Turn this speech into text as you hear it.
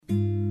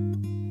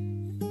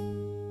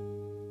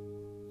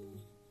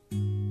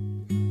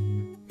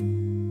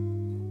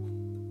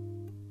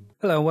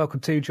Hello and welcome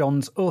to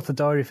John's Author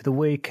Diary for the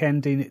week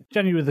ending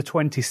January the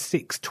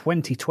 26th,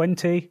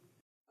 2020.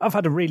 I've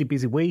had a really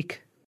busy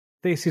week.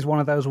 This is one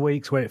of those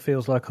weeks where it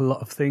feels like a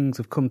lot of things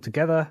have come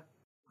together.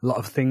 A lot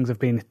of things have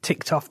been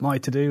ticked off my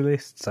to-do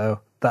list,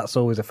 so that's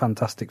always a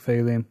fantastic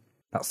feeling.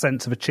 That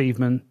sense of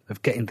achievement,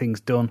 of getting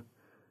things done.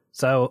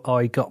 So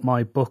I got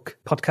my book,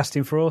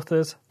 Podcasting for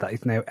Authors, that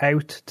is now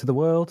out to the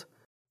world.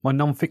 My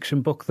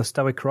non-fiction book, The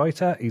Stoic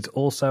Writer, is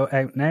also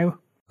out now.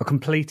 I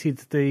completed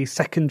the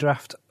second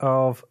draft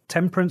of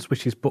Temperance,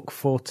 which is book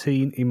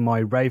 14 in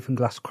my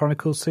Ravenglass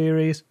Chronicles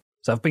series.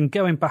 So I've been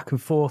going back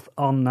and forth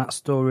on that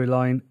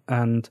storyline,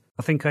 and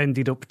I think I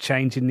ended up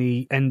changing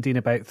the ending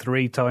about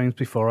 3 times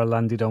before I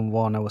landed on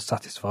one I was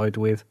satisfied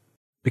with.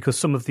 Because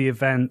some of the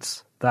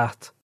events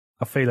that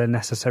I feel are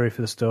necessary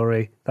for the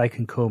story, they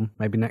can come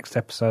maybe next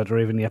episode or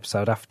even the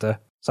episode after.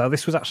 So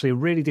this was actually a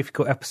really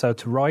difficult episode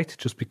to write,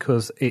 just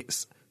because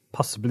it's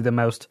possibly the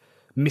most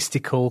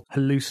mystical,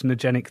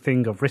 hallucinogenic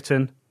thing I've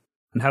written,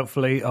 and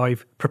hopefully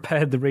I've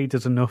prepared the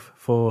readers enough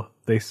for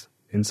this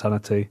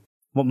insanity.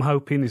 What I'm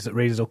hoping is that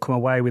readers will come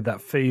away with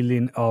that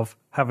feeling of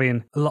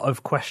having a lot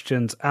of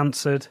questions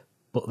answered,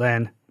 but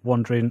then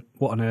wondering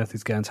what on earth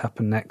is going to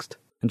happen next.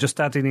 And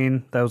just adding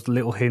in those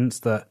little hints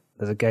that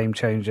there's a game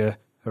changer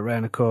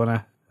around the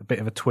corner, a bit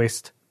of a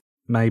twist,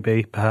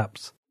 maybe,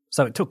 perhaps.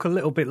 So it took a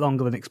little bit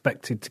longer than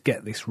expected to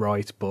get this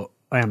right, but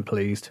I am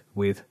pleased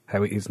with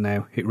how it is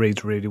now. It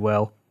reads really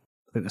well.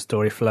 I think the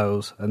story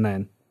flows, and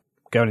then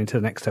going into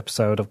the next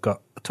episode, I've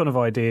got a ton of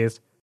ideas.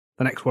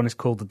 The next one is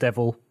called The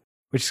Devil,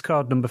 which is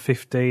card number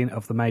 15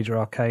 of the Major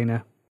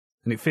Arcana.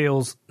 And it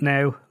feels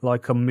now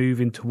like I'm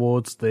moving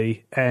towards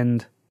the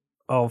end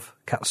of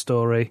Cat's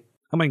story.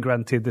 I mean,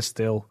 granted, there's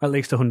still at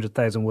least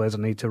 100,000 words I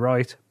need to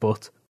write,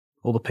 but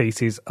all the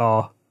pieces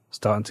are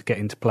starting to get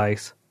into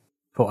place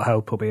for what I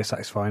hope will be a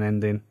satisfying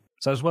ending.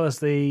 So as well as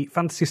the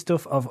fantasy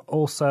stuff, I've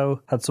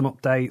also had some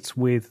updates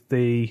with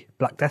the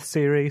Black Death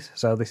series.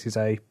 So this is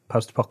a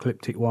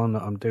post-apocalyptic one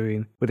that I'm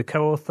doing with a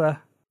co-author.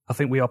 I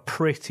think we are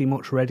pretty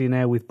much ready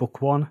now with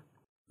book 1.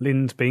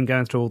 Lynn's been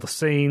going through all the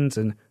scenes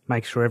and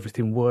making sure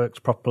everything works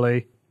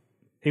properly.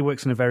 He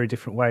works in a very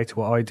different way to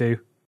what I do.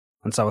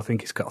 And so I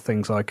think he's got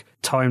things like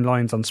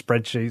timelines on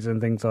spreadsheets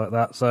and things like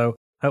that. So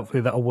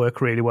hopefully that'll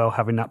work really well,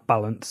 having that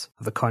balance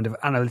of the kind of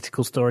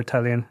analytical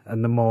storytelling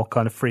and the more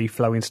kind of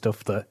free-flowing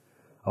stuff that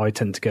I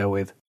tend to go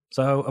with.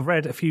 So I've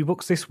read a few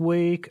books this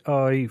week.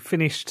 I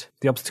finished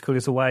The Obstacle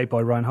Is the Way by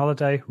Ryan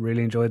Holiday.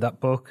 Really enjoyed that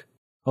book.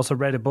 Also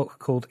read a book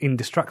called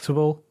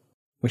Indistractable,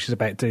 which is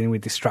about dealing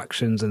with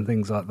distractions and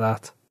things like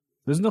that.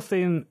 There's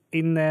nothing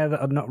in there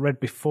that I'd not read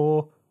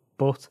before,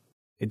 but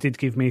it did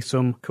give me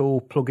some cool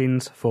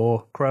plugins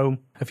for Chrome.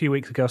 A few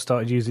weeks ago I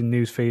started using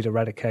Newsfeed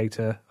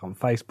Eradicator on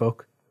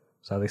Facebook.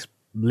 So this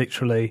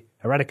literally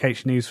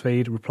eradicates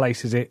Newsfeed,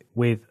 replaces it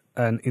with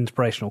an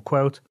inspirational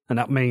quote. And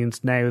that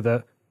means now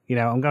that, you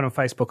know, I'm going on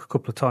Facebook a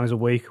couple of times a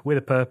week with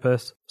a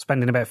purpose,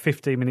 spending about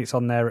 15 minutes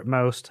on there at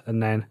most,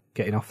 and then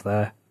getting off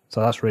there.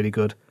 So that's really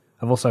good.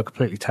 I've also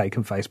completely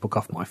taken Facebook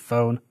off my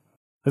phone.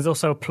 There's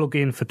also a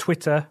plugin for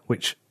Twitter,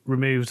 which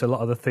removes a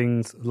lot of the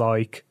things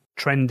like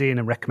trending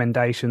and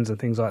recommendations and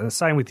things like that.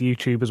 Same with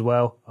YouTube as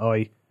well.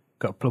 I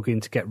got a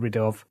plugin to get rid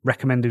of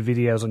recommended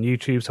videos on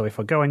YouTube. So if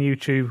I go on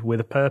YouTube with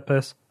a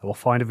purpose, I will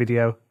find a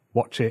video,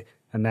 watch it,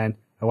 and then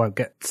I won't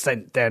get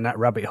sent down that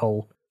rabbit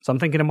hole. So I'm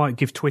thinking I might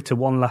give Twitter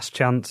one last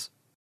chance.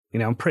 You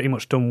know, I'm pretty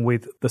much done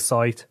with the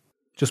site,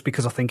 just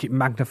because I think it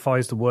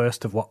magnifies the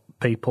worst of what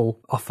people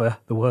offer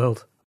the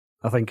world.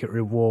 I think it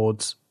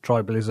rewards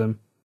tribalism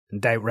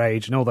and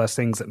outrage and all those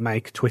things that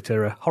make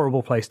Twitter a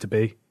horrible place to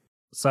be.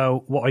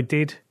 So what I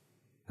did,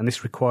 and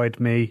this required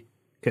me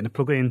getting a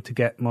plugin to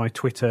get my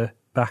Twitter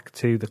back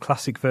to the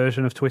classic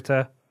version of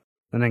Twitter,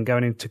 and then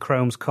going into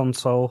Chrome's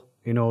console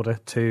in order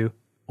to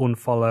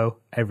unfollow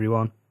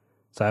everyone.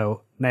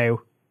 So now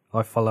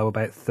I follow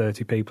about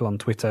 30 people on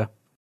Twitter,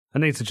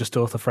 and these are just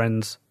author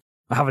friends.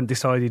 I haven't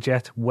decided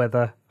yet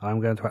whether I'm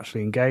going to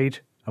actually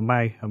engage. I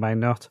may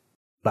not.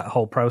 That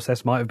whole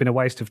process might have been a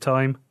waste of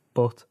time,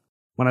 but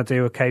when I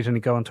do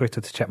occasionally go on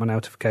Twitter to check my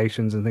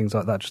notifications and things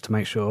like that, just to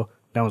make sure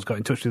no one's got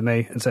in touch with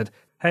me and said,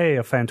 hey,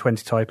 I found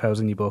 20 typos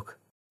in your book,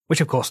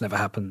 which of course never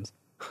happens.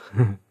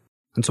 And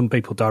some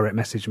people direct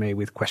message me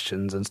with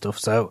questions and stuff,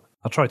 so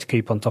I try to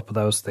keep on top of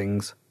those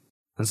things.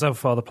 And so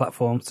far the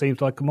platform seems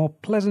like a more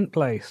pleasant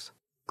place,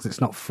 because it's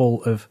not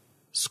full of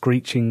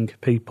screeching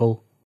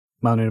people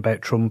moaning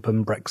about Trump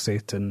and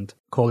Brexit and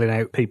calling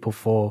out people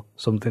for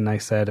something they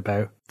said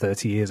about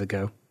 30 years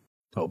ago,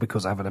 or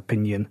because I have an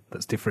opinion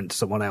that's different to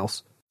someone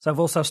else. So I've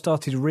also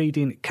started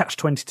reading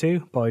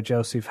Catch-22 by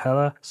Joseph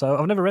Heller. So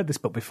I've never read this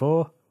book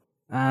before,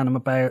 and I'm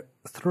about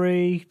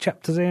 3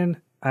 chapters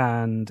in,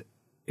 and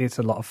it's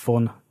a lot of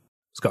fun.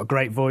 It's got a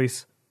great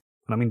voice,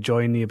 and I'm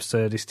enjoying the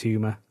absurdist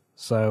humour.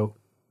 So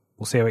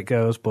we'll see how it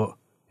goes, but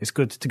it's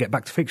good to get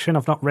back to fiction.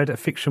 I've not read a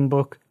fiction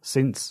book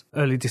since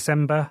early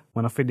December,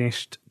 when I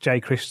finished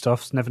Jay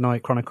Kristoff's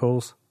Nevernight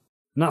Chronicles.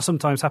 And that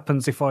sometimes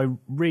happens if I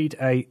read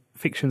a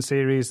fiction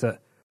series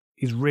that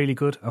is really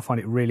good. I find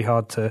it really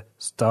hard to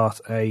start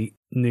a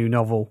new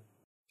novel.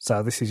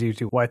 So this is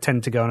usually why I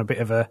tend to go on a bit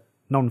of a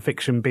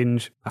non-fiction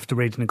binge after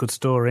reading a good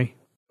story.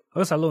 I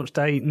also launched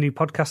a new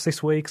podcast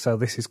this week, so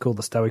this is called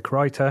The Stoic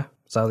Writer.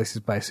 So this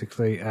is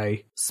basically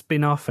a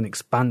spin-off, an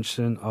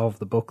expansion of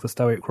the book The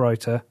Stoic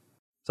Writer.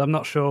 So I'm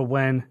not sure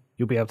when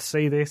you'll be able to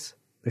see this.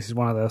 This is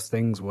one of those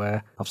things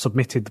where I've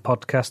submitted the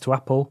podcast to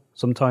Apple.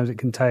 Sometimes it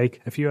can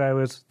take a few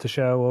hours to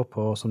show up,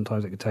 or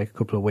sometimes it can take a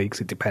couple of weeks.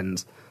 It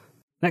depends.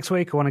 Next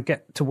week, I want to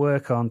get to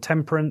work on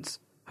Temperance.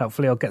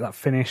 Hopefully I'll get that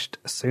finished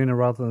sooner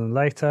rather than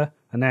later,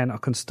 and then I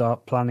can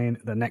start planning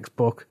the next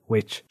book,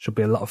 which should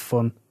be a lot of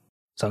fun.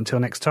 So until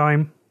next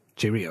time,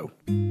 cheerio.